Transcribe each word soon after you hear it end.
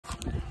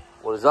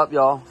What is up,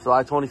 y'all?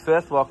 July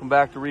 25th. Welcome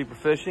back to Reaper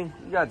Fishing.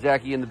 You got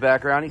Jackie in the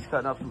background. He's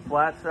cutting up some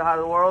flats. Say hi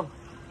to the world.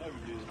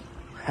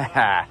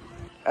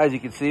 As you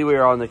can see, we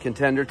are on the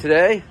Contender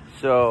today.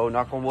 So,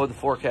 knock on wood, the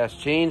forecast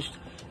changed.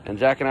 And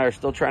Zach and I are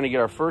still trying to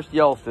get our first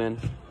yellowfin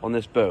on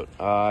this boat.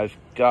 I've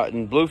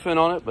gotten bluefin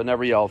on it, but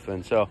never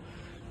yellowfin. So,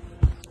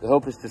 the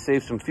hope is to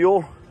save some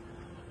fuel,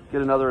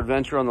 get another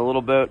adventure on the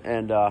little boat,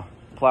 and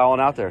plow on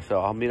out there. So,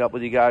 I'll meet up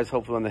with you guys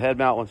hopefully on the head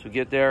mount once we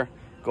get there.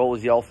 Goal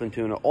is Yellowfin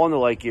Tuna on the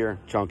light gear,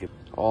 chunking.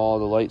 All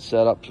the light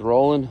setups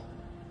rolling.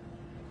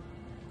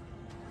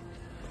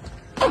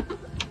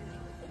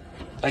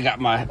 I got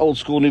my old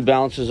school New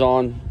Balances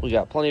on. We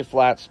got plenty of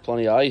flats,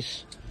 plenty of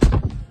ice.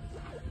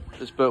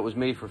 This boat was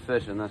made for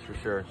fishing, that's for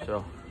sure.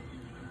 So,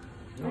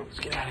 let's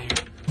get out of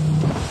here.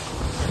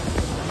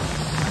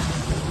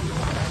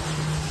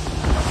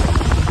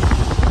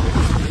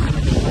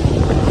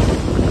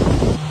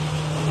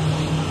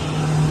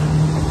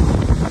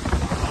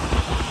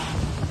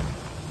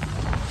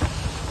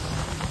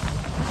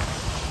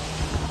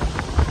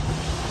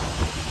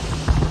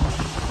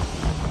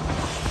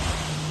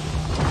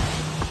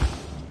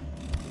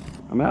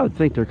 I mean, I would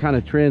think they're kind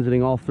of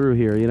transiting all through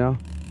here, you know?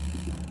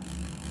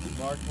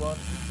 Mark what?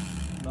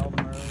 Smell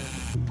them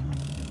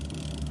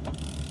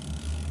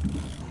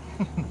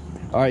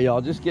earlier. All right,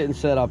 y'all, just getting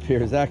set up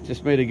here. Zach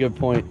just made a good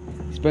point.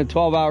 He spent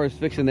 12 hours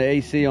fixing the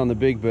AC on the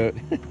big boat,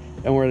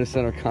 and we're in the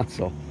center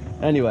console.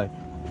 Anyway,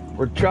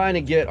 we're trying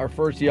to get our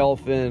first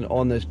yellowfin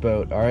on this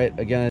boat, all right?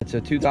 Again, it's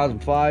a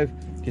 2005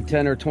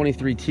 Contender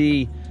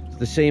 23T. It's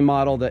the same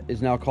model that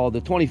is now called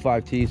the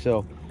 25T,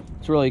 so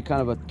it's really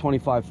kind of a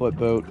 25-foot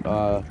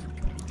boat.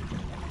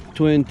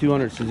 Twin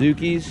 200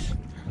 Suzuki's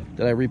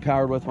that I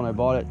repowered with when I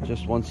bought it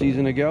just one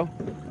season ago.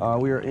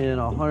 We are in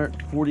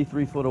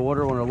 143 foot of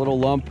water on a little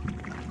lump,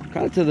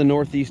 kind of to the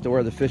northeast of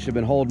where the fish have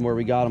been holding, where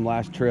we got them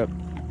last trip.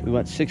 We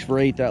went 6 for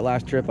 8 that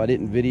last trip. I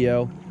didn't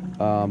video,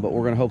 but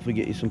we're gonna hopefully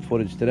get you some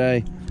footage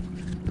today.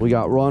 We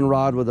got run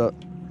rod with a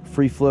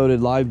free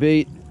floated live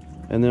bait,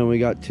 and then we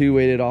got 2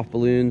 weighted off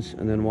balloons,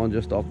 and then 1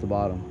 just off the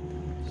bottom.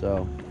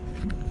 So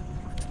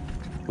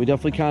we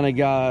definitely kind of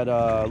got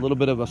a little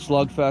bit of a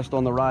slugfest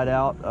on the ride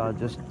out,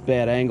 just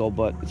bad angle,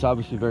 but it's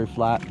obviously very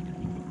flat.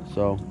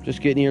 So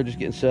just getting here, just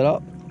getting set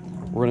up.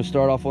 We're gonna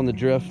start off on the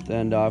drift,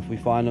 and if we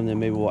find them, then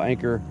maybe we'll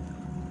anchor,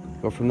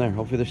 go from there.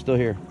 Hopefully they're still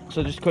here.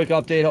 So just a quick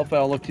update. Hopefully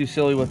I don't look too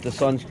silly with the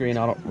sunscreen.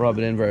 I don't rub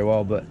it in very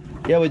well, but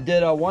yeah, we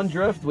did 1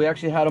 drift. We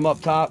actually had them up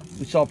top.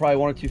 We saw probably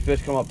 1 or 2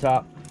 fish come up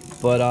top,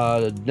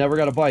 but never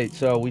got a bite.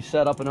 So we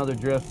set up another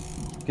drift.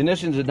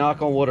 Conditions at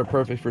knock on wood are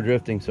perfect for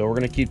drifting, so we're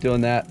gonna keep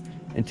doing that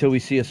until we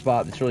see a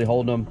spot that's really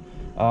holding them.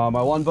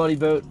 My one buddy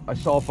boat, I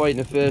saw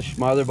fighting a fish.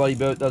 My other buddy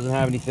boat doesn't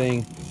have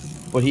anything,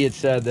 but he had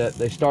said that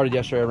they started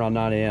yesterday around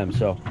 9 a.m.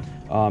 So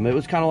it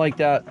was kind of like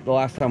that the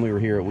last time we were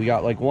here. We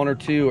got like 1 or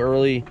 2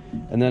 early,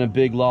 and then a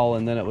big lull,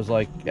 and then it was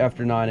like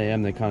after 9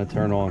 a.m. they kind of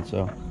turn on.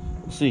 So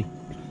we'll see.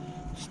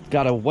 Just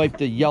gotta wipe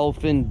the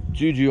yellowfin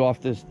juju off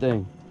this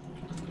thing.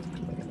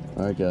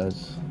 All right,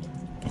 guys,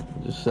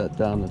 just sat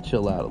down to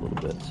chill out a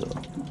little bit. So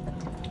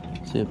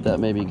see if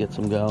that maybe gets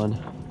them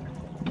going.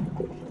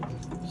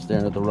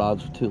 Staring at the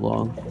rods for too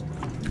long.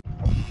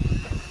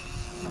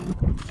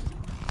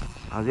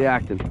 How's he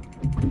acting?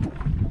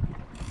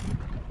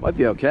 Might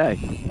be okay,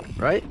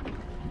 right?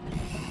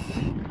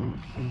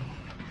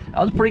 That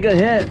was a pretty good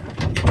hit.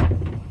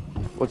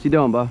 What's he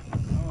doing, bud?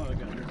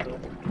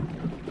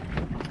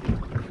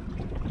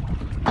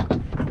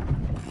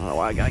 Oh,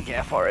 I got a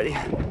gaff already.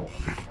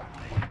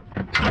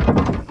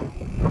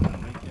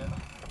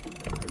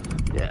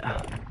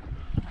 Yeah.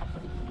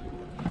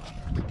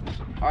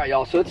 All right,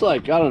 y'all, so it's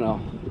like, I don't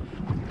know,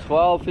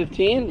 12,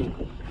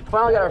 15.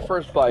 Finally got our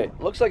first bite.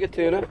 Looks like a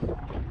tuna,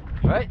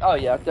 right? Oh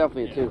yeah, it's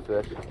definitely a tuna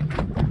fish.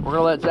 We're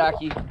gonna let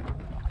Zachy,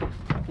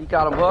 he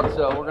got him hooked,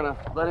 so we're gonna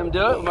let him do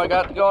it. We might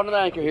got to go on the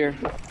anchor here.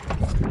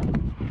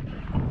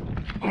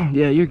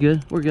 Yeah, you're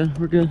good. We're good.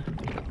 We're good.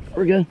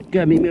 We're good. You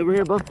gotta meet me over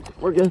here, bub.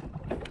 We're good.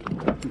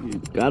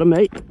 You got him,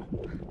 mate.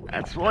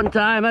 That's one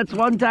time. That's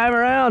one time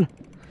around.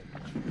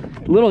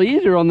 A little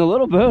easier on the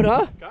little boat,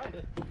 huh?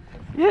 Kinda.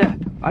 Yeah,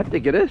 I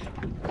think it is.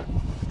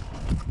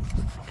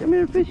 Come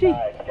here, fishy.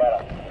 Alright,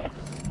 got him.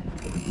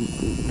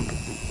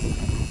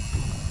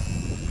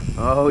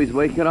 Oh, he's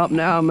waking up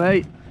now,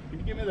 mate. Can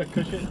you give me the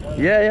cushion?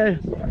 Yeah.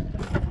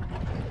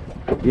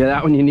 Yeah,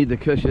 that one you need to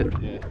cush it.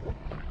 Yeah.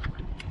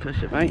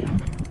 Cush it, mate.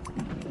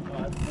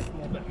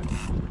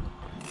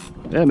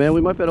 Yeah, man,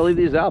 we might better leave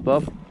these out,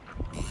 bub.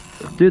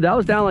 Dude, that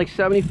was down like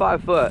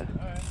 75 foot.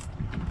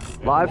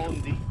 Alright.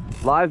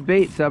 Live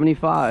bait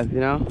 75,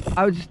 you know?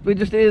 We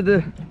just needed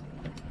to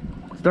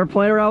start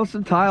playing around with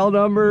some tile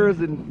numbers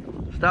and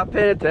stop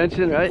paying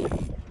attention, right?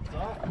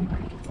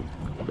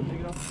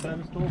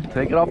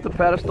 Take it off the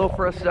pedestal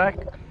for a sec.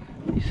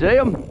 You see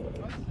him?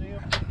 I see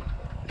him.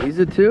 He's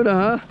a tuna,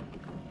 huh?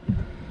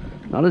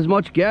 Not as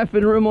much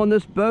gaffing room on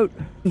this boat.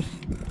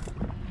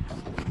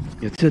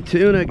 It's a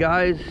tuna,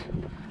 guys.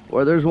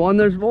 Where there's one,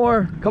 there's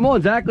more. Come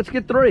on, Zach, let's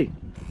get 3.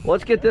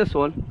 Let's get this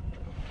one.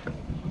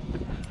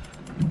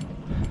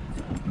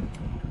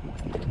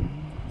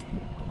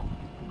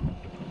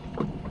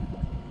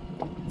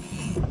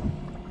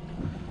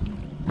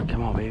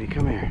 baby,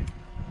 come here.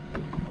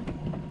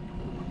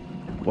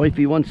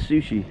 Wifey wants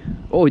sushi.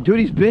 Oh, dude,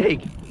 he's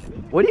big.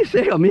 What do you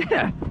say him?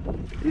 Yeah,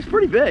 he's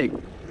pretty big.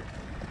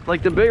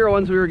 Like the bigger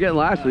ones we were getting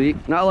last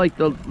week. Not like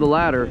the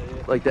latter,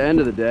 like the end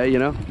of the day, you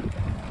know?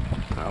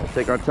 All right, we'll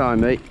take our time,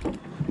 mate.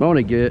 I want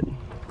to get...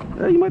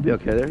 you might be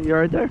okay there. You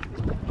all right there?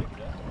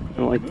 You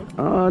don't like...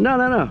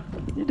 no.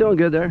 You're doing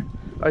good there.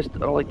 I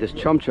don't like this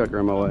chum chucker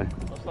in my way.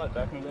 I'll slide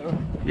back in there.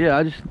 Yeah,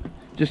 I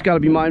just got to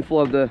be mindful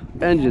of the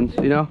engines,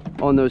 you know,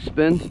 on those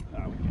spins.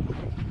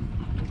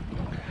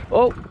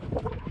 Oh!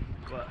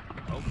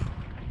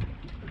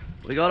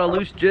 We got a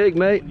loose jig,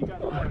 mate.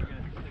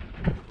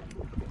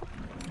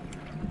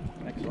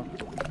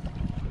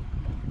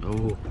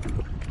 Oh.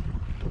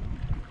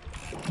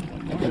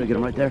 Gotta get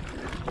him right there.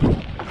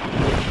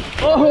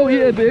 Oh,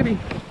 yeah, baby.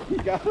 You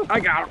got him? I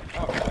got him.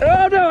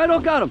 Oh, no, I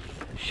don't got him.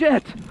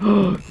 Shit.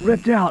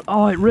 Ripped out.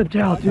 Oh, it ripped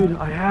out, dude.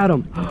 I had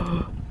him.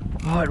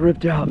 Oh, it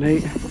ripped out,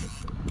 mate.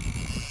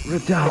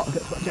 Ripped out.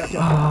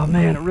 Oh,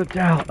 man, it ripped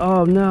out.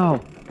 Oh,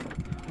 no.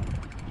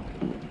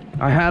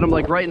 I had him,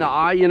 like, right in the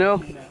eye, you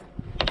know?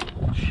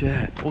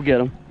 Shit. We'll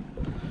get him.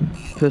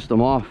 Pissed him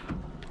off.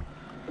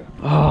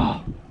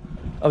 Oh.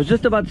 I was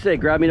just about to say,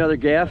 grab me another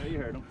gaff. Yeah, you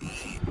heard him.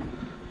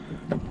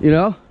 You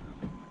know?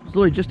 I was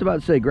literally just about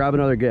to say, grab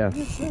another gaff.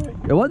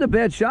 It wasn't a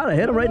bad shot. I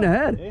hit him right in the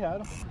head. Yeah, you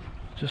had him.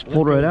 Just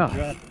pulled right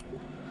out.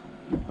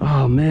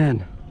 Oh,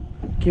 man.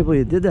 Can't believe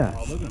you did that.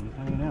 Oh, look at him. He's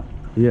hanging out.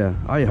 Yeah,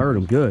 I hurt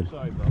him good.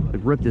 Sorry, brother.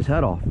 Like ripped his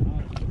head off.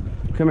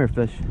 Come here,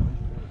 fish.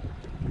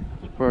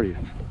 Where are you?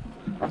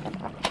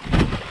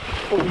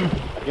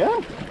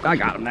 Yeah? I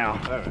got him now.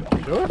 All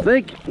right. Sure?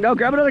 No,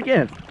 grab another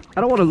can.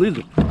 I don't want to lose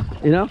him.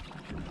 You know?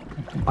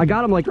 I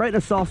got him like right in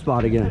a soft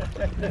spot again.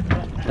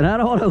 And I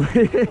don't want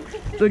to.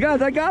 So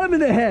guys, I got him in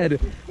the head,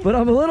 but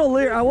I'm a little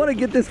leery. I want to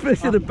get this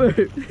fish in the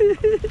boot.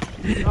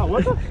 Oh,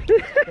 what the?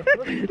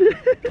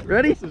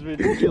 Ready? This is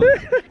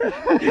ridiculous.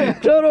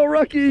 Total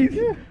rookies.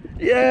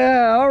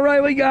 Yeah, all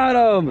right, we got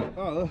him.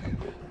 Oh, look.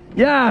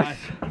 Yes.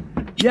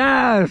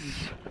 Yes.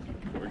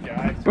 Poor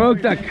guy.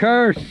 Broke the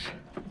curse.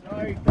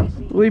 Sorry.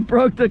 We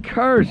broke the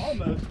curse.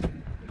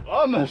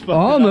 Almost.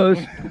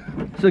 Almost.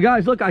 So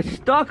guys, look, I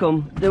stuck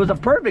him. It was a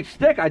perfect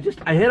stick. I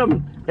hit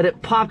him and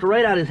it popped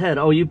right out his head.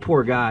 Oh, you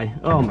poor guy.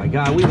 Oh my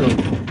God, we really,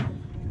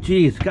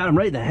 jeez, got him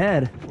right in the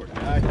head. Poor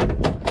guy.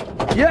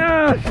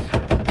 Yes!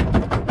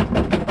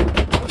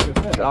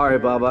 Sorry,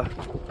 Bubba.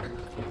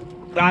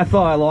 I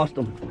thought I lost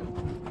him.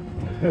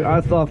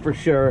 I thought for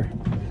sure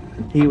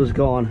he was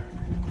gone.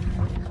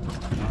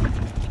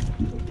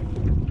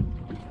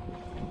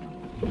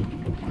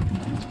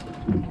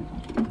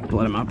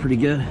 Bled him out pretty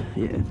good.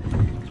 Yeah,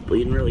 he's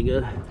bleeding really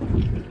good.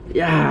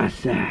 Yeah,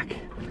 sack.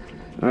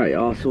 All right,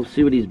 y'all, so we'll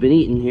see what he's been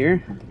eating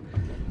here.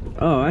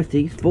 Oh, I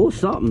think he's full of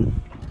something.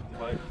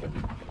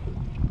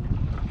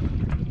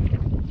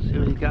 See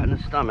what he's got in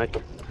his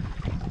stomach.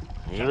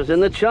 He was in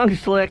the chunk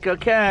slick,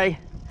 okay.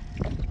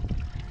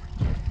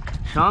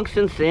 Chunks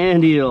and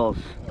sand eels.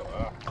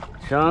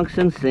 Chunks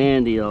and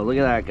sand eels. Look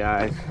at that,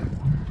 guys.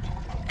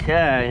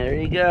 Okay, there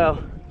you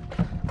go.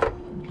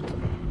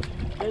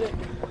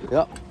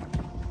 Yep.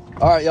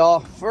 All right, y'all.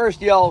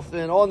 First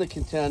yellowfin on the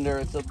Contender.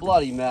 It's a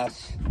bloody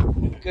mess.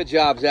 Good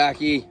job,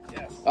 Zachy.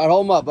 Yes. All right,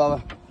 hold them up,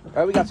 Bubba. All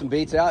right, we got some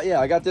baits out. Yeah,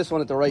 I got this one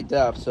at the right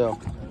depth, so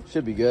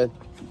should be good.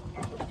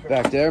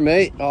 Back there,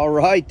 mate. All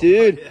right,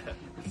 dude. Yeah.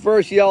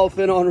 First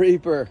yellowfin on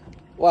Reaper.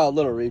 Wild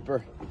little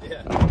Reaper.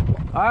 Yeah.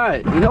 All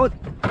right, you know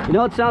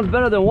what sounds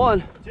better than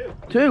one?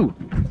 Two.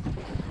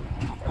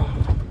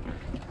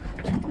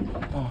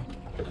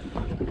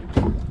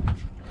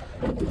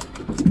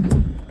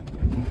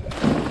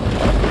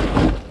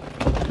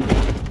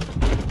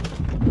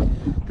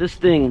 This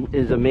thing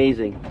is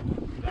amazing.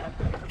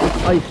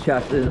 Ice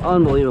chest is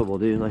unbelievable,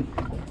 dude. Like,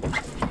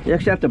 you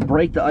actually have to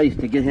break the ice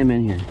to get him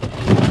in here.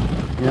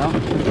 You know?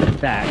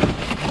 That.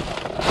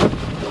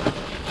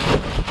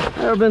 I've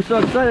never been so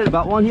excited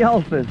about one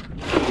yellowfin.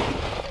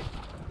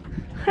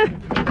 I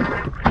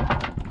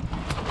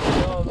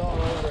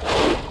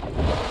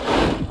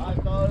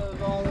thought it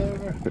was all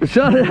over.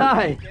 So did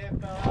I.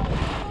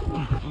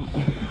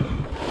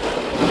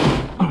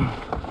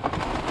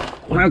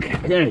 Okay,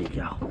 there you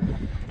go.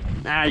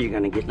 Now you're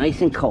gonna get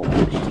nice and cold.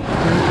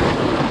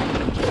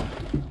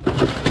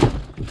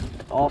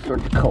 All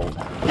sorts of cold.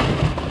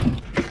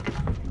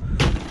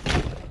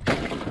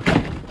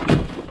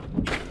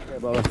 Okay,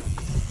 Bubba.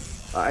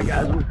 All right,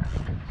 guys.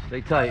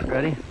 Stay tight.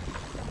 Ready?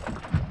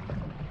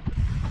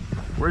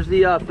 Where's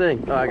the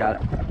thing? Oh, I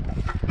got it.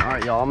 All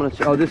right, y'all. I'm gonna.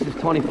 Oh, this is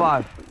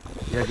 25.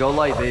 Yeah, go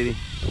light, baby.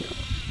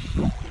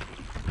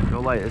 Go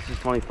light. This is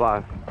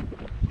 25.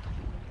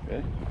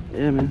 Okay.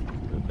 Yeah, man.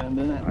 Bend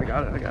in it. I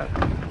got it. I got it.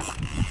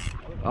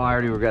 Oh, I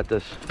already regret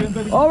this.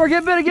 Oh, we're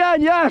getting bit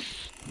again.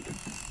 Yes.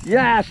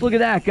 Yes. Look at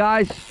that,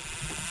 guys. I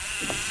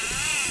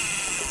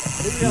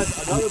think we got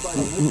another bite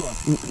on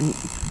this one.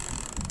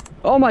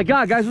 Oh my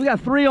God, guys, we got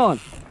 3 on.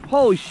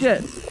 Holy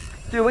shit.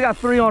 Dude, we got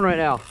 3 on right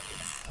now.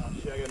 Oh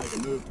shit, I gotta make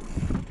a move.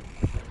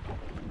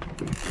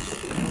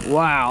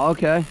 Wow,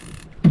 okay.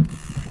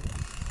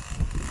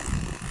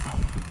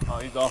 Oh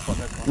he's off on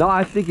this one. No,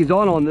 I think he's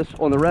on this,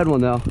 on the red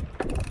one though.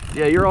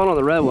 Yeah, you're on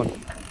the red one.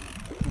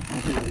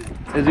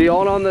 Is he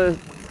on the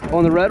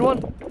red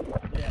one?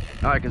 Yeah.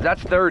 All right, because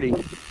that's 30. We're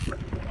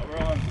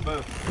on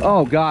both.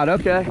 Oh God,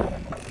 okay.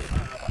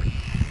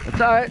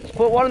 That's all right. Just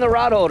put one in the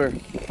rod holder.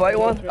 Fight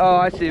one. Oh,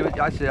 I see.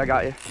 I see. I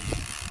got you.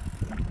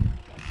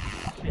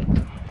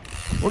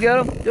 We'll get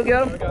him. You'll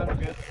get him.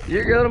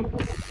 You get him.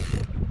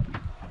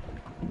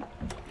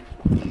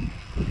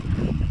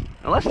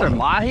 Unless they're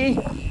mahi.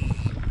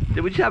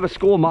 Did we just have a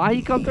school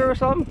mahi come through or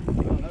something? I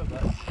don't know,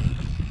 but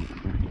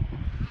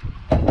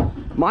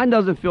Mine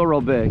doesn't feel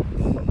real big.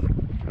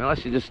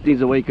 Unless he just needs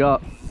to wake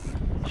up.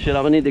 Shit,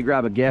 I'm gonna need to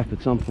grab a gaff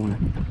at some point.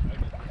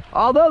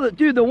 Although,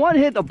 dude, the one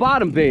hit the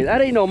bottom bait.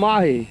 That ain't no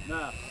mahi.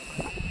 nah.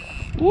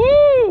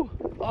 Woo!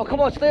 Oh,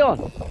 come on, stay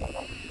on.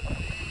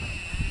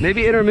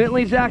 Maybe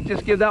intermittently, Zach,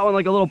 just give that one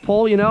like a little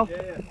pull, you know?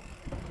 Yeah.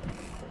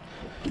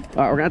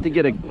 All right, we're gonna have to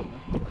get probably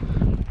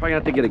gonna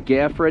have to get a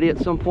gaff ready at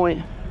some point.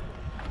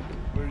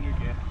 Where did you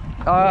get?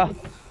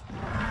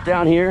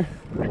 Down here.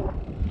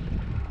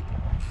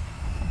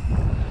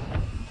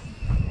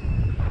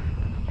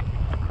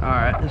 All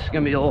right, this is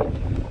gonna be a little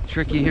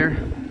tricky here.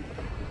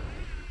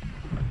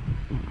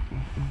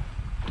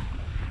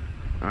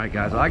 All right,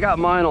 guys, I got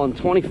mine on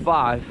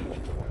 25.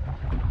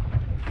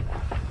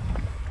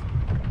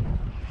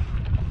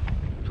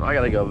 So I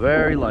gotta go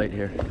very light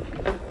here.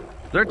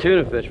 They're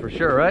tuna fish for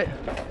sure, right?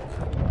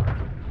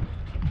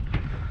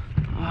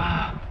 You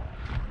alright?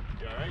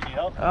 Need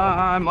help?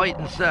 I might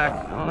in a sec.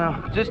 I don't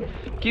know. Just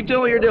keep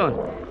doing what you're doing.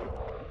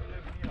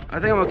 I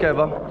think I'm okay,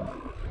 bub.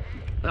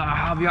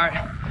 I'll be all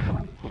right.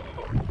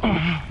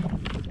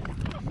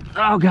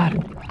 Oh,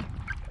 God.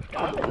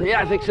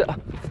 Yeah, I think so. I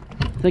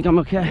think I'm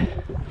okay.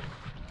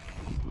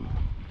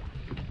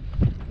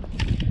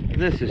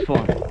 This is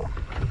fun.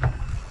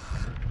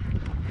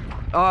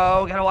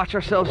 Oh, we gotta watch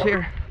ourselves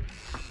here.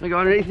 We go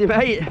underneath you,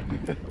 mate. We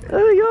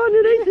go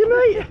underneath you,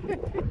 mate.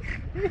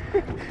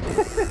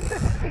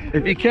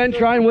 If you can,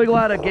 try and wiggle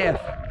out a gaff.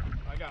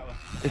 I got one.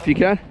 If you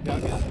can,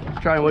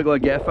 try and wiggle a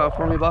gaff out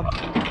for me, Bob.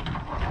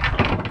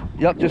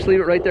 Yep, just leave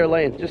it right there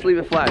laying. Just leave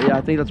it flat. Yeah,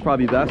 I think that's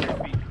probably best.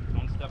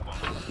 Don't step on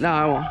it. No,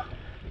 I won't.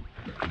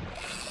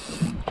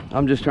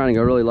 I'm just trying to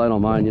go really light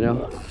on mine, you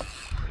know.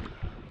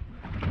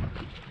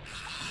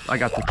 I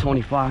got the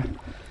 25.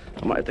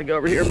 I might have to go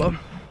over here, Bob.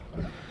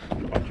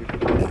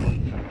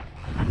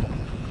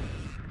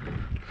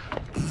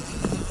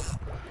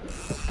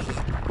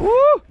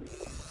 Woo!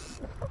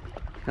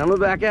 Coming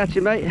back at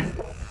you, mate.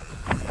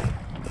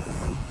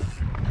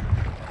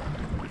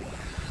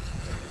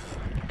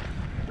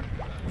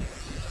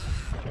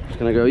 Just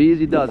gonna go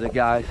easy does it,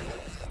 guys.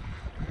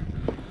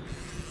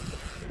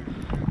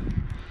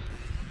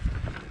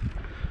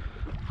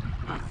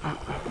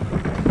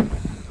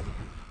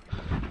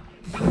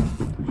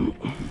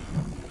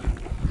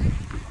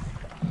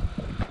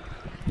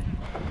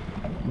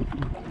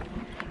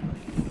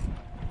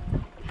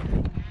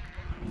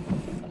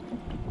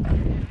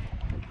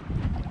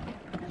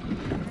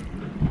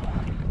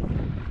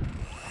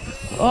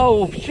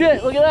 Oh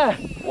shit, look at that.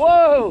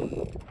 Whoa.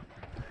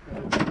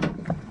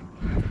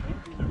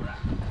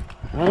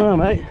 I don't know,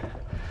 mate.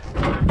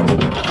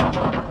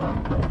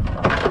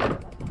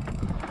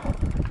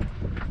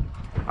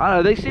 I don't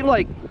know, they seem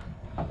like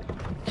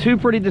two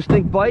pretty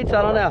distinct bites.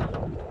 I don't know.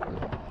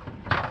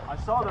 I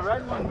saw the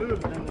red one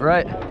move. And the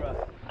Right.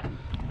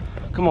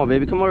 Come on,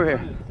 baby, come over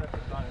here.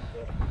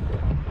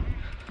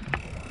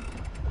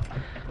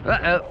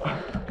 Uh-oh.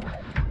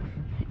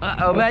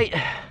 Uh-oh, mate. You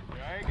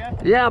alright, guy?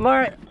 Yeah, I'm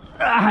alright.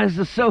 Ah, this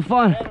is so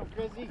fun.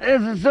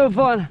 This is so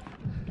fun.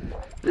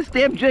 This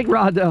damn jig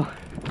rod, though.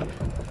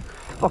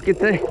 Fucking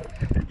thing.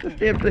 Get this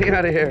damn thing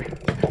out of here.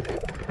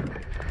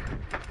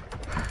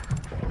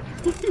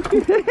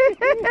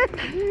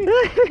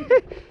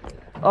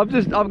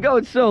 I'm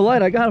going so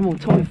light. I got him on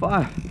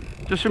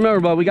 25. Just remember,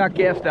 bud, we got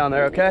gas down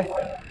there, okay?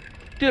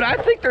 Dude, I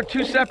think they're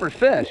two separate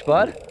fish,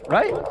 bud.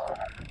 Right?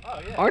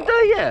 Oh, yeah. Aren't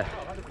they? Yeah.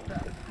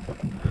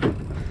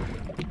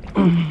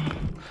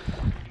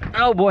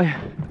 Oh boy.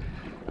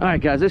 All right,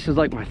 guys, this is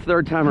like my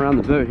third time around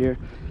the boat here.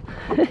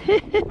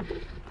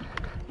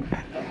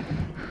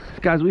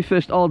 Guys, we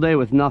fished all day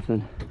with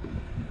nothing.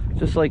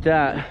 Just like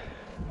that.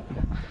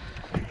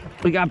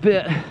 We got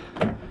bit.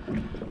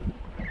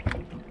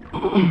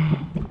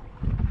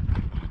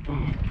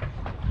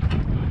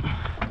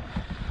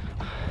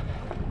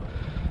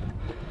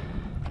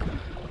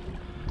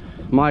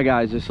 My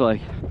guy's just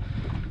like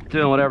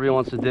doing whatever he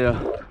wants to do.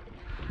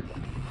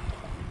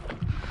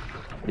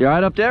 You all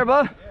right up there,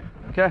 bud?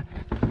 Yeah. Okay.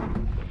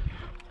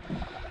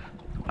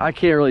 I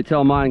can't really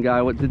tell mine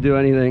guy what to do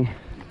anything,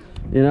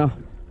 you know?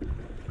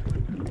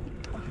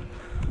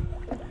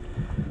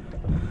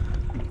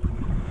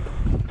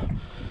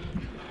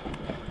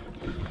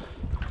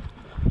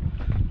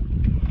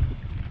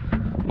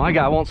 My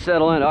guy won't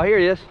settle in. Oh, here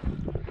he is.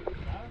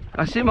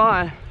 I see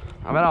mine.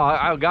 I mean,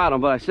 I got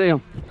him, but I see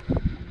him.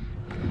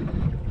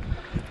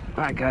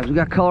 All right, guys, we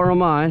got color on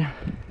mine.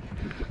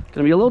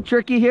 Gonna be a little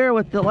tricky here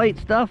with the light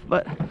stuff,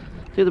 but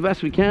do the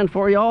best we can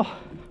for y'all.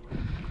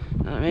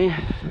 I mean,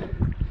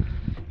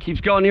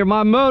 keeps going near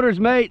my motors,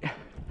 mate.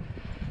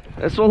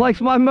 This one likes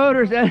my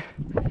motors. And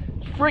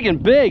it's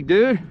friggin' big,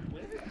 dude.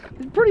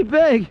 It's pretty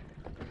big.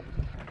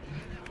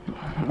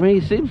 I mean,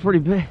 he seems pretty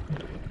big.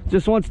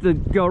 Just wants to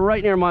go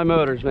right near my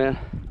motors, man.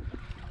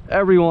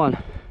 Every one.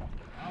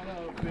 I don't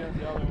know if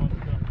the other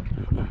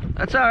one's.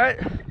 That's all right.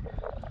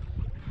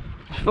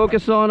 Just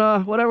focus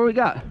on whatever we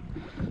got,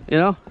 you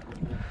know?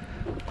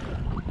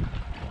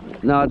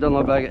 No, it doesn't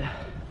look like it.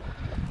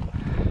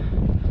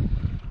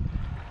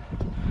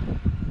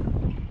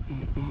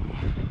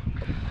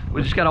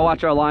 We just gotta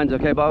watch our lines,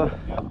 okay, Bubba?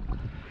 Yep.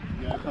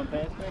 You gotta come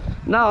past me?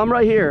 No, I'm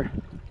right here.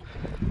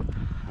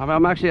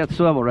 I'm actually at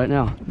swivel right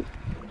now.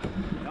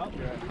 Nope,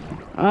 you're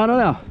right. I don't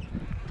know.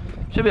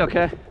 Should be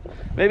okay.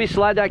 Maybe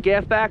slide that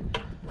gaff back.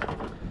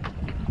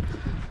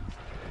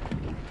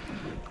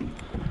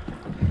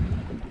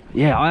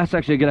 Yeah, well, that's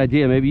actually a good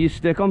idea. Maybe you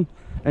stick them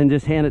and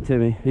just hand it to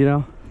me, you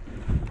know?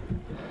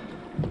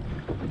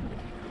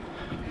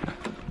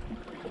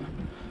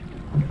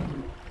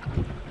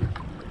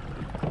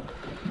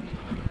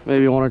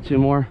 Maybe one or two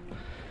more.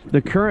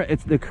 The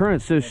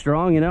current's so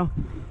strong, you know?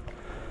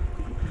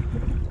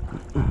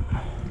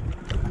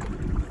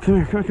 Come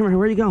here, come here. Where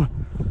are you going?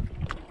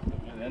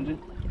 An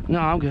engine? No,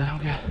 I'm good,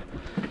 I'm good.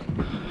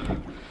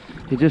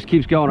 He just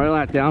keeps going. I don't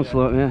have to down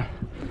slow it, man.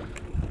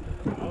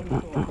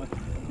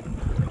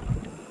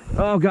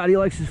 Oh God, he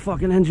likes his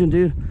fucking engine,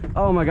 dude.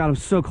 Oh my God, I'm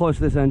so close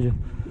to this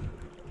engine.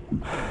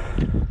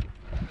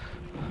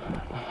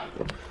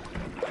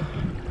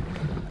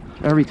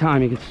 Every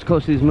time he gets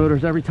close to these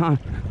motors, every time.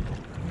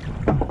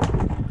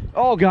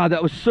 Oh God,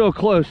 that was so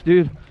close,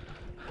 dude.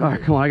 All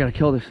right, come on, I gotta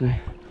kill this thing.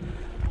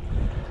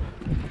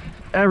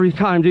 Every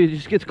time, dude, it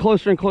just gets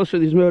closer and closer to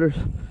these motors.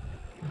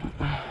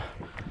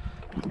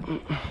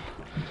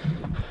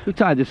 Who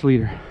tied this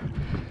leader?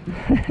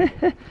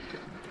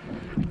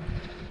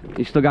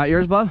 You still got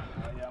yours, Bob?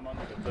 Yeah, I'm on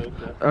the boat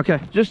there. Okay,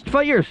 just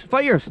fight yours,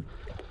 Bob.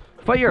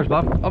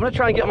 I'm gonna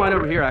try and get mine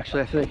over here,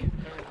 actually, I think.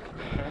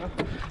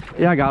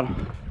 Yeah, I got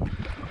him.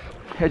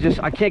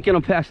 I can't get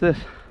him past this.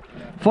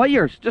 Fight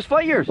yours, just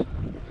fight yours.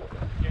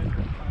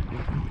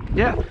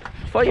 Yeah,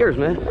 fight yours,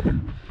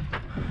 man.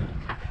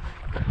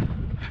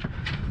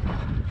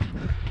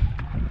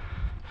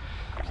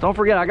 Just don't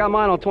forget, I got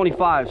mine on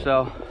 25,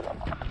 so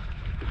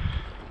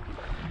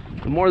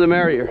the more the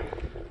merrier.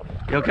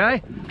 You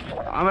okay?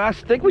 I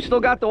think we still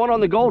got the one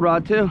on the gold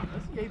rod too.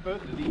 Let's get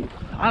both of these.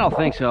 I don't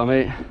think so,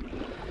 mate.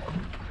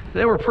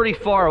 They were pretty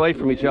far away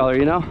from each other,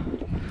 you know?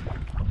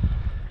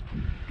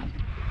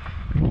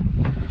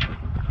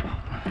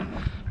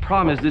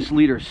 Problem is this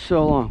leader is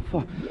so long.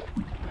 Fuck.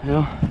 You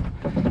know?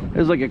 It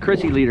was like a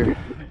Chrissy leader.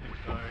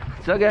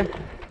 It's okay.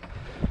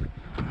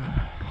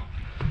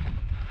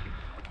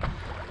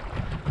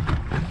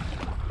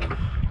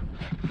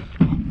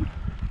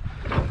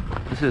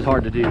 This is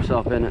hard to do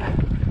yourself, isn't it?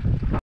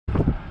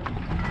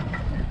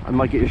 I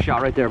might get your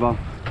shot right there, Bob.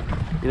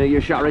 You know, your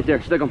shot right there.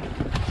 Stick him.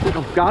 Stick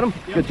him. Got him?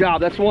 Yep. Good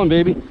job. That's one,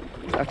 baby.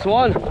 That's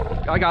one.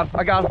 I got him.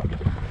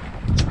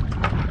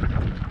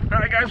 All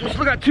right, guys. We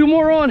still got two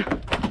more on.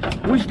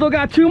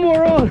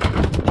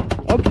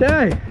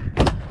 Okay.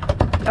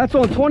 That's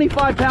on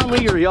 25-pound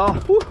leader, y'all.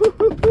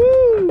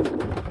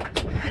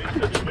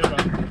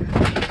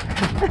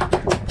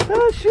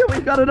 Oh, shit.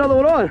 We got another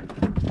one on.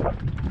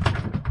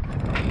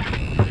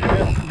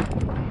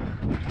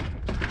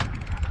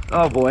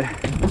 Oh, boy.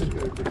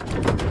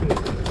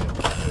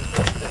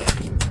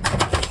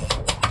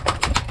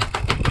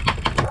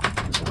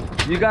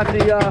 You got the,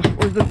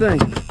 where's the thing?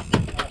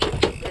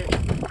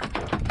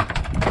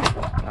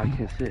 I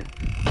can't see it.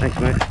 Thanks,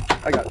 mate.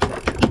 I got it.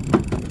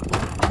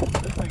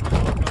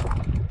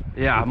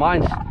 Yeah,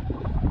 mine's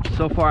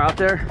so far out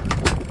there.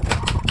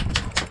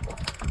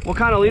 What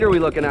kind of leader are we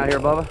looking at here,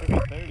 Bubba?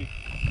 30.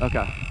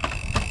 Okay.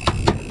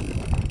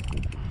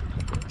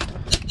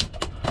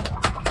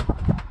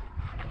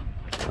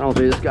 I don't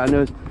think this guy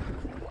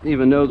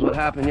even knows what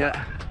happened yet.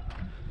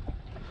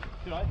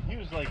 Dude, he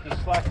was like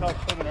just slacked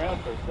off swimming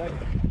around for a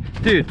second.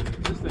 Dude,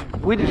 This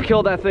thing. we just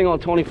killed that thing on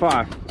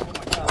 25. Oh my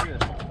God, look at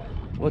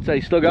this. What's that?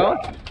 You still going?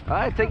 All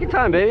right, take your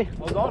time, baby. I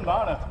was on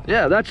Bono.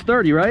 Yeah, that's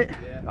 30, right?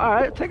 Yeah. All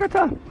right, take our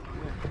time.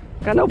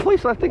 Got no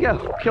place left to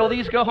go. Kill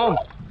these, go home.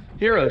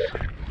 Heroes.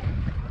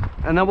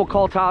 And then we'll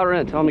call Tyler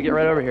in, tell him to get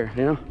right over here,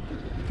 you know?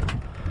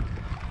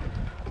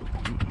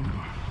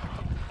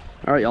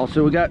 All right, y'all,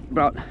 so we got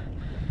about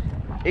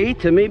 8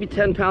 to maybe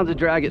 10 pounds of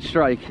drag at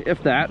strike,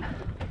 if that.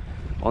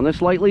 On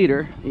this light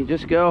leader, you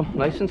just go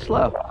nice and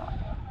slow.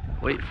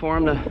 Wait for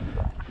him to,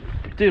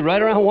 dude,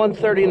 right around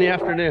 1:30 in the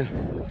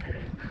afternoon.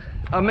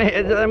 I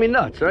mean,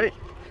 nuts, right?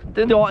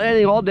 Didn't do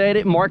anything all day,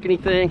 didn't mark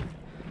anything.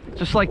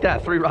 Just like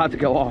that, 3 rods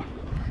go off.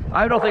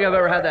 I don't think I've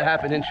ever had that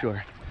happen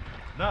inshore.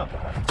 No. All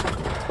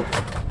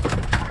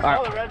right.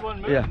 Oh, the red one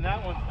moved Yeah. and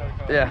that one started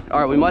going. Yeah, all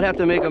right, we might have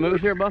to make a move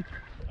here, bub.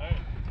 All right.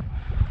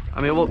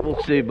 I mean,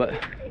 we'll see, but.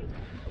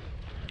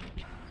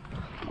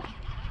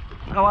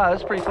 Oh wow,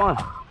 that's pretty fun.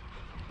 Come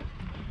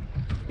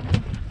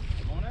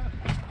on out.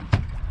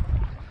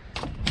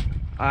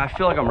 I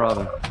feel like I'm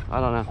rubbing. I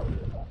don't know.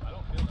 I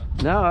don't feel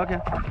No, okay.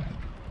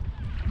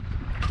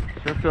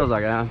 Sure feels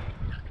like I am.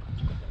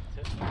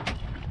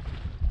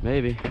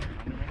 Maybe.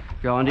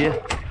 Going to you?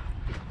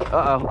 Uh-oh,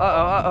 uh-oh,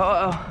 uh-oh,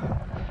 uh-oh.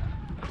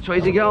 Which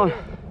way's he going?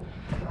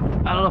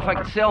 I don't know if I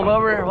can sail him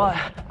over or what.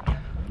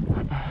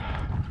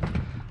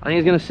 I think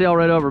he's gonna sail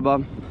right over,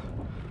 bub.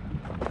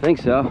 I think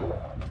so.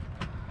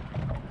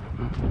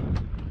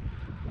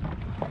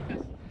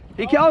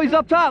 He's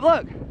up top,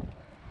 look.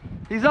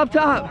 He's up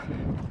top.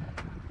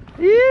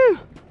 Ew.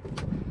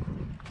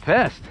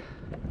 Pissed.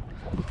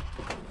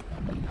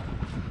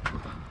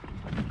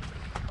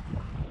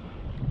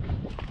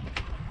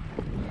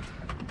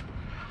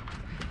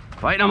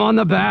 Fighting him on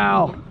the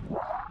bow.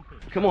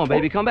 Come on,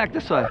 baby, come back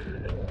this way.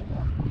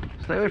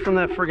 Stay away from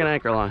that friggin'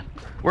 anchor line.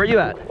 Where are you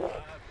at?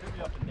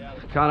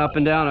 Kind of up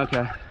and down,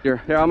 okay.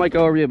 Here, I might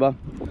go over you, bub.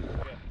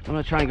 I'm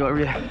gonna try and go over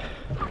you.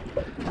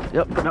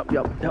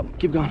 Yep,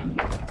 keep going.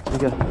 There we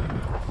go.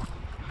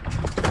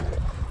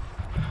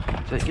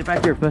 So get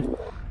back here, bud.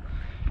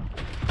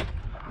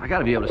 I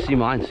gotta be able to see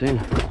mine soon.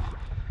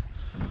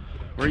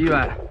 Where are you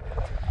at?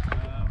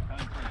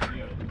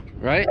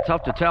 Right?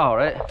 Tough to tell,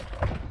 right?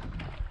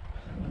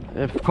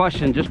 If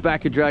question, just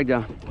back your drag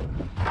down.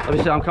 Let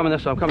me see, I'm coming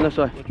this way,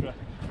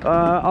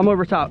 I'm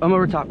over top,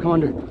 come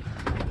under.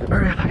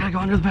 Hurry up, I gotta go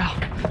under the bow.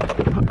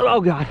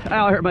 Oh God,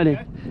 ow, I hurt my knee.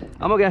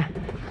 I'm okay.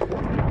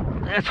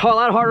 It's a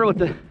lot harder with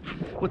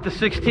the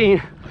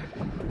 16.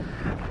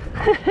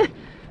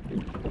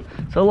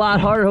 It's a lot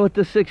harder with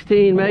the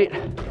 16, mate.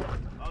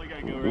 Oh, you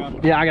gotta go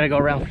around. Yeah, I gotta go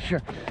around for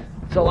sure.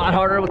 It's a lot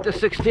harder with the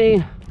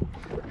 16.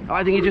 Oh,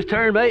 I think you just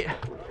turned, mate.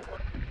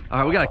 All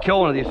right, we gotta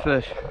kill one of these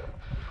fish.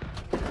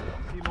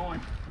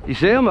 You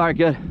see him? All right,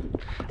 good.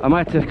 I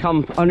might have to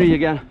come under you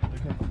again.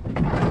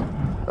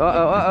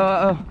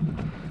 Uh-oh.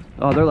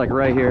 Oh, they're like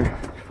right here.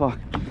 Fuck.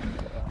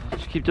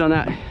 Just keep doing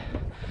that.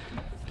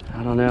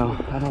 I don't know,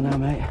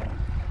 mate.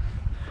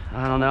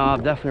 I don't know,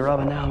 I'm definitely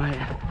rubbing now, mate.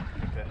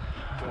 Okay.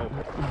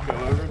 Go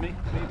over me,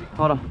 maybe?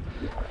 Hold on.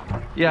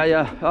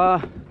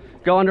 Yeah.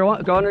 Go under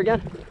one, go under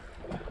again.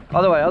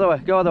 Other way,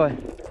 go other way.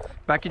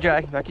 Back your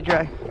drag.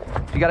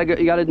 You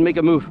gotta make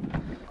a move.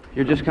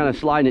 You're just kind of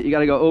sliding it. You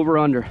gotta go over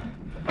under.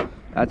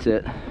 That's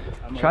it.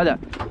 Try that.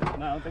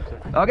 No, I don't think so.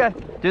 Okay,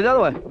 do it the other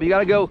way. But you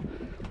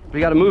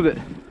gotta move it.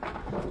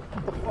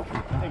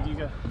 I think you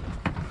got.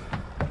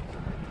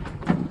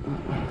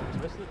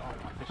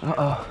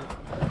 Uh-oh.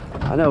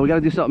 I know, we gotta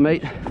do something,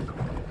 mate.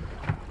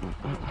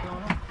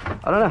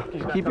 I don't know.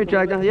 Just keep your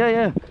drag down.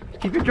 Yeah.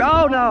 Just keep your drag.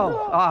 Oh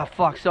no! Ah,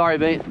 fuck. Sorry,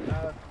 mate.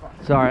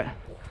 Sorry.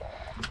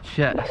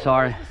 Shit.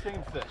 Sorry. It's the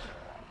same fish.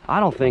 I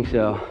don't think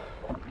so.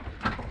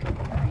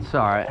 It's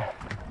alright.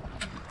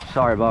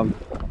 Sorry, bub.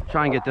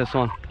 Try and get this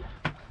one.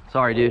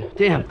 Sorry, dude.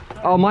 Damn.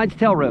 Oh, mine's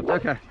tail ripped.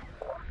 Okay.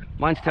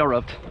 Mine's tail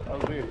ripped. That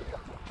was weird.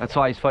 That's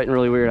why he's fighting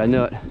really weird. I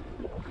knew it.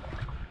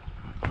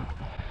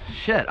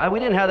 Shit. We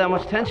didn't have that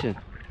much tension.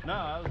 No,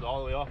 that was all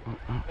the way off.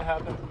 It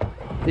happened.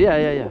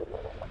 Yeah.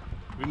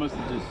 We must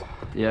have just...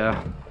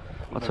 Yeah.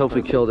 Let's hope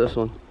we kill this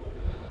one.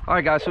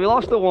 Alright, guys. So we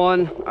lost the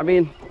one. I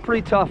mean,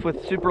 pretty tough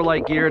with super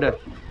light gear to,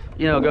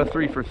 go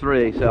 3 for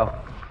 3. So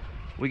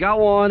we got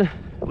one.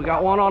 We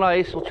got one on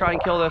ice. We'll try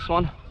and kill this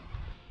one.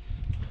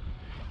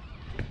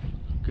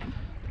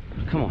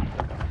 Come on.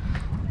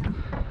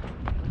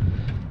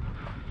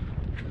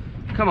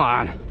 Come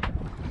on.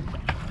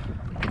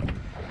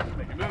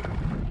 Make a move.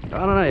 I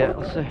don't know yet.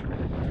 Let's see.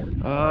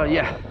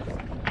 Yeah.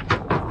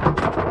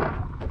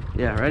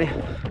 Yeah, ready?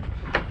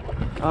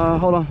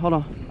 Hold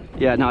on.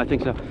 Yeah, no, I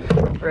think so.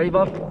 Ready,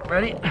 bub?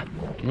 Ready?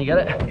 Can you get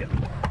it? Yep.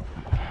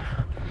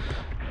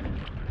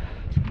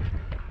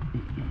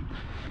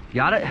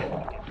 Got it?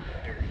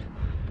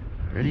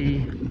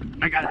 Ready?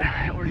 I got it.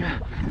 Where'd you go?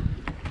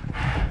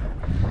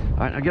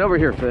 All right, now get over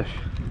here, fish.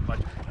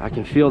 I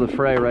can feel the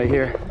fray right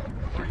here.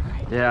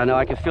 Yeah, no,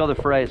 I can feel the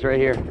fray. It's right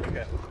here.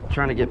 Okay.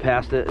 Trying to get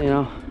past it,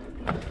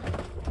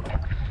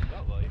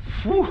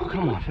 Whew,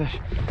 come on, fish.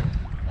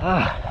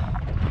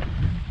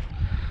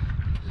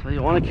 So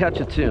you want to catch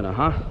a tuna,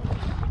 huh?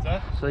 What's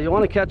that? So you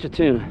want to catch a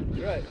tuna.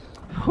 That's right.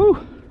 Whew.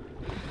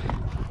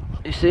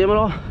 You see him at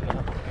all? He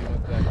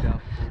went back down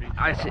 40.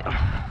 I see him.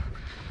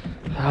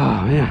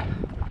 Oh, man.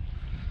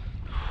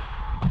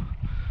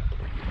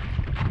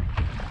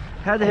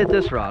 Had to hit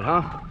this rod,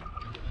 huh?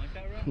 You like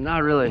that rod?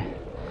 Not really.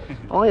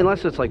 Only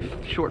unless it's like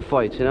short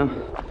fights, All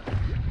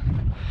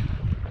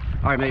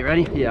right, mate,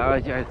 ready? Yeah, all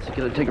right,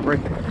 gotta take a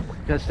break.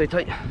 Gotta stay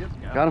tight.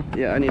 Yep, got him?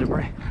 Yeah, I need a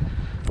break.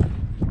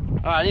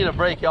 All right, I need a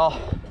break, y'all.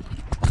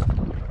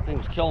 Thing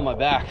was killing my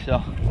back,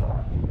 so.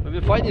 We've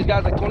been fighting these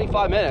guys like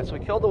 25 minutes. We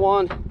killed the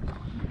one,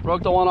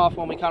 broke the one off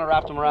when we kind of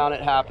wrapped him around.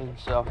 It happened,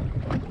 so.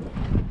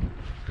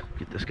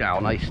 Get this guy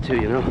all nice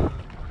too,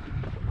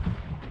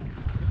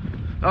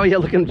 Oh yeah,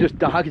 look at him just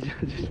dodge,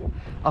 just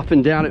up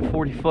and down at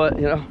 40 foot,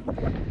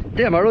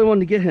 Damn, I really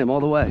wanted to get him all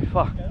the way.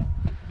 Fuck.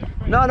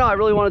 No, I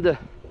really wanted to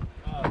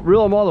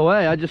reel him all the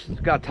way. I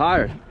just got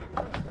tired.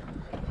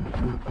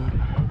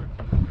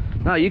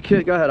 No, you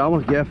can't. Go ahead. I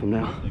want to gaff him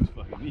now.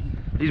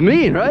 He's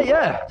mean, right?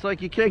 Yeah. It's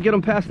like you can't get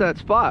him past that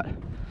spot.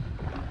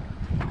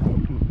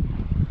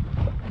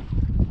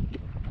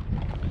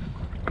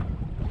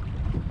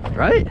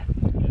 right?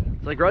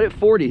 It's like right at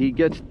 40, he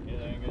gets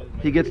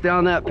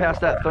down that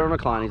past that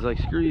thermocline. He's like,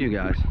 screw you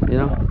guys, you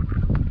know?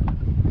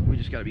 We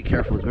just gotta be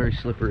careful, it's very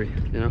slippery,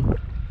 you know?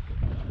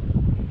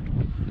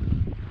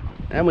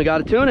 And we got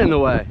a tuna in the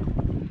way.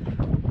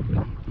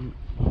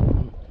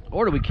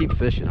 Or do we keep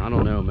fishing? I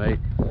don't know, mate.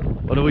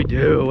 What do we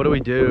do? What do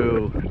we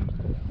do?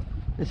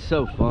 It's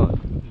so fun.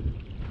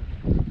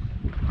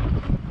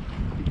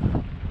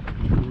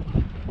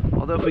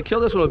 Although if we kill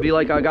this one, it would be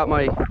like I got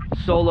my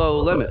solo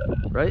limit,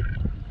 right?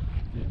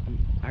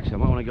 Actually, I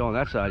might want to go on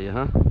that side of you,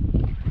 huh?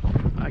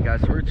 All right,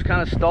 guys, so we're just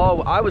kind of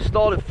stalled. I was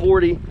stalled at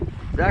 40.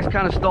 Zach's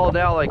kind of stalled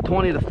out like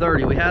 20 to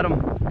 30. We had him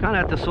kind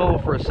of at the swivel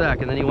for a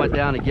sec, and then he went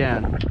down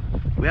again.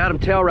 We had him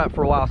tail wrap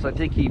for a while, so I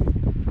think he,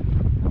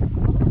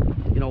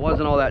 you know,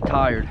 wasn't all that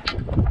tired.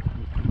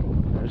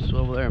 There's a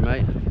swivel there,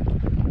 mate.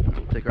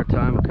 We'll take our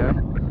time, okay?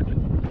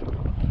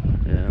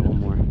 Yeah, one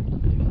more.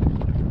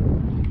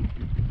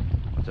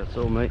 What's that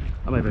swivel, mate?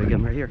 I might better get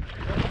him right here.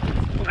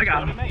 I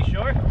got him. Mate,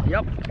 sure?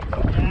 Yep.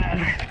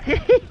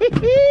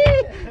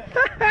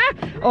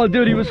 Oh,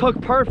 dude, he was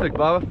hooked perfect,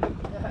 Bubba.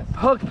 Yes.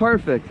 Hooked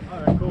perfect. All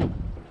right, cool.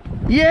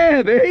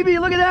 Yeah, baby,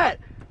 look at that.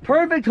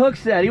 Perfect hook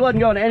set. He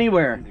wasn't going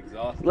anywhere.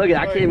 Look at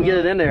that. I can't even get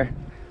it in there.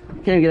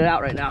 Can't even get it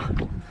out right now.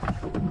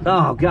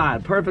 Oh,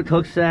 God. Perfect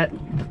hook set.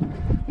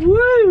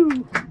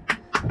 Woo!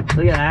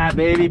 Look at that,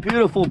 baby.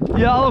 Beautiful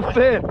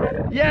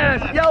yellowfin.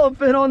 Yes,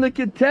 yellowfin on the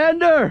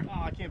Contender.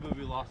 Oh, I can't believe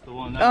we lost the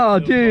one. Oh,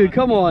 dude,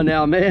 come on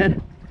now,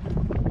 man.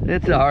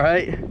 It's all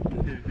right.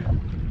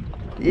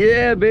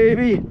 Yeah,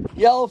 baby.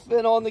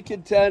 Yellowfin on the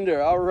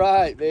Contender. All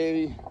right,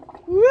 baby.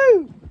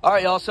 Woo! All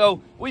right, y'all.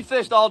 So we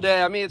fished all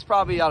day. I mean, it's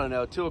probably, I don't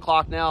know, 2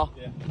 o'clock now.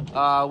 Yeah.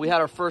 We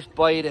had our first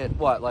bite at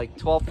what, like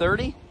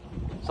 12:30?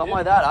 Something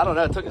like that. I don't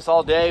know. It took us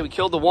all day. We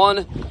killed the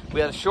one. We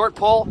had a short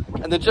pull,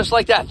 and then just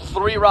like that,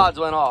 3 rods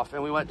went off,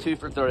 and we went 2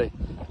 for 30.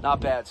 Not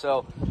bad.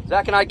 So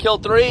Zach and I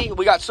killed 3.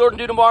 We got sword and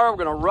do tomorrow. We're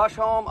gonna rush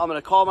home. I'm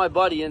gonna call my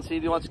buddy and see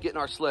if he wants to get in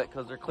our slick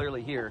because they're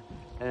clearly here.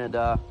 And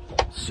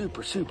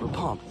super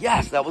pumped.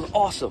 Yes, that was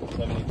awesome.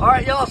 All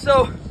right, y'all.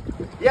 So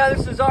yeah,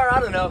 this is our, I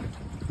don't know,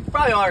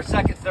 probably our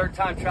second, third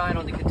time trying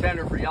on the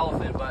Contender for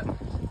yellowfin, but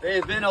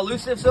they've been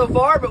elusive so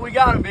far, but we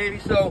got them, baby.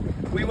 So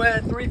we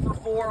went 3 for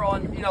 4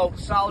 on, you know,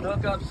 solid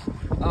hookups.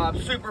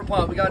 Super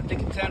pumped. We got the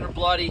Contender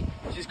bloody.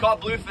 She's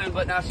caught bluefin,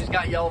 but now she's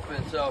got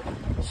yellowfin. So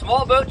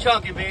small boat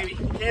chunking, baby.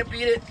 Can't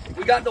beat it.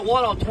 We got the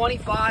one on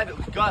 25. It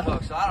was gut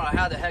hook, so I don't know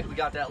how the heck we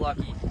got that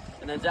lucky.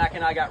 And then Zach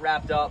and I got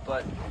wrapped up,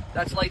 but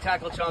that's late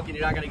tackle chunking.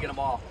 You're not going to get them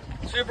all.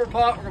 Super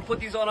pumped. We're going to put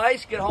these on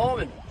ice, get home,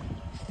 and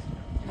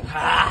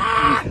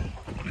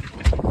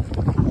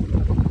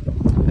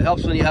it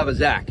helps when you have a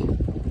Zach.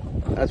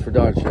 That's for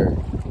darn sure.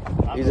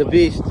 He's a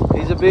beast.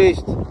 He's a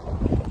beast.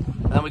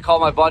 And then we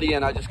called my buddy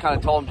and I just kind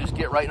of told him just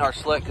get right in our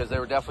slick because they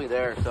were definitely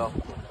there. So,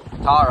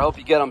 Tyler, I hope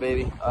you get them,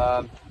 baby.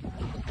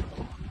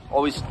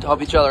 Always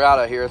help each other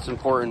out here. It's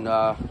important.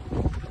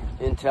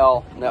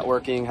 Intel,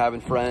 networking,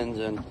 having friends,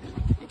 and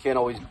you can't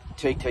always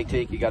take.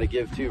 You got to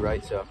give too,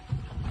 right? So,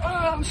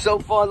 so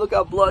fun. Look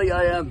how bloody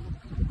I am.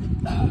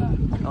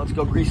 Now let's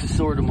go grease the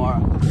sword tomorrow.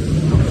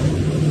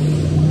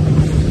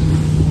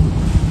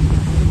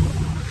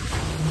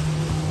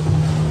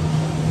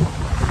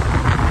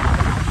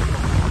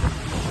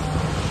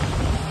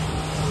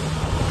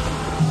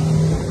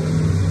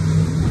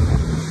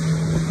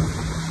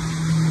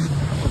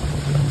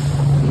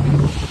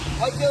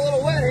 Might get a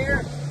little wet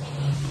here.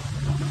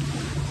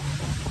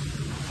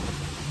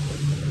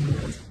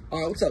 All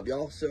right, what's up,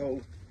 y'all?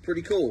 So,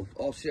 pretty cool.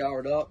 All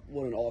showered up.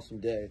 What an awesome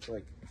day.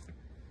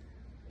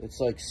 It's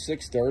like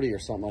 6:30 or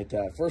something like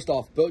that. First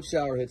off, boat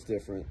shower hits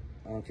different.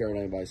 I don't care what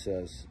anybody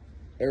says.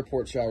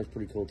 Airport shower is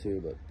pretty cool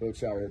too, but boat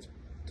shower hits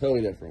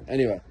totally different.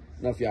 Anyway,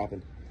 enough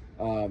yapping.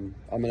 I'm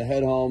gonna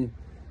head home,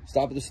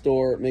 stop at the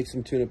store, make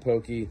some tuna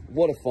pokey.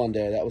 What a fun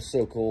day. That was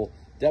so cool.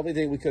 Definitely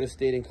think we could have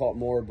stayed and caught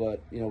more,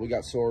 but you know, we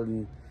got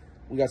swording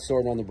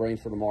on the brain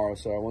for tomorrow,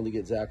 so I wanted to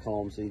get Zach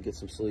home so he can get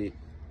some sleep.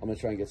 I'm gonna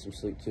try and get some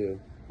sleep too.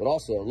 But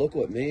also, look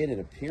what made an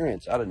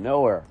appearance out of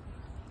nowhere.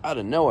 Out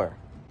of nowhere.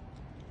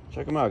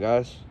 Check them out,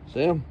 guys.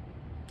 See them?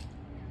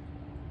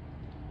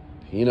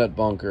 Peanut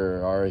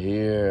bunker are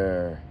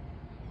here.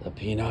 The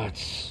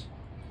peanuts.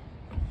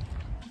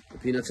 The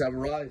peanuts have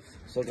arrived.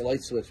 It's like a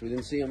light switch. We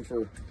didn't see them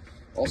for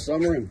all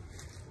summer, and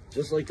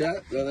just like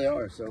that, there they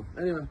are. So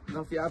anyway,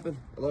 enough yapping.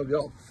 I love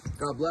y'all.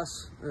 God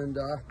bless. And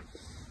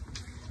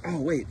oh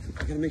wait,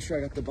 I gotta make sure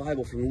I got the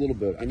Bible from the little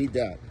boat. I need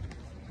that.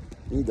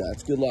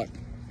 It's good luck.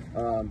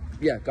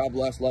 Yeah, God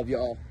bless. Love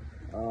y'all.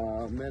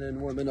 Men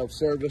and women of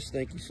service,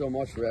 thank you so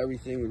much for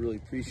everything. We really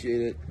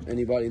appreciate it.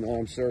 Anybody in the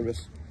armed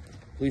service,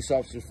 police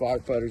officers,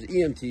 firefighters,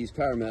 EMTs,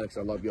 paramedics,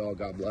 I love y'all.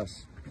 God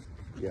bless.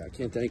 Yeah, I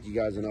can't thank you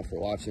guys enough for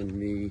watching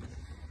me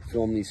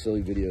film these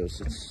silly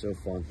videos. It's so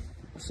fun.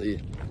 I'll see you.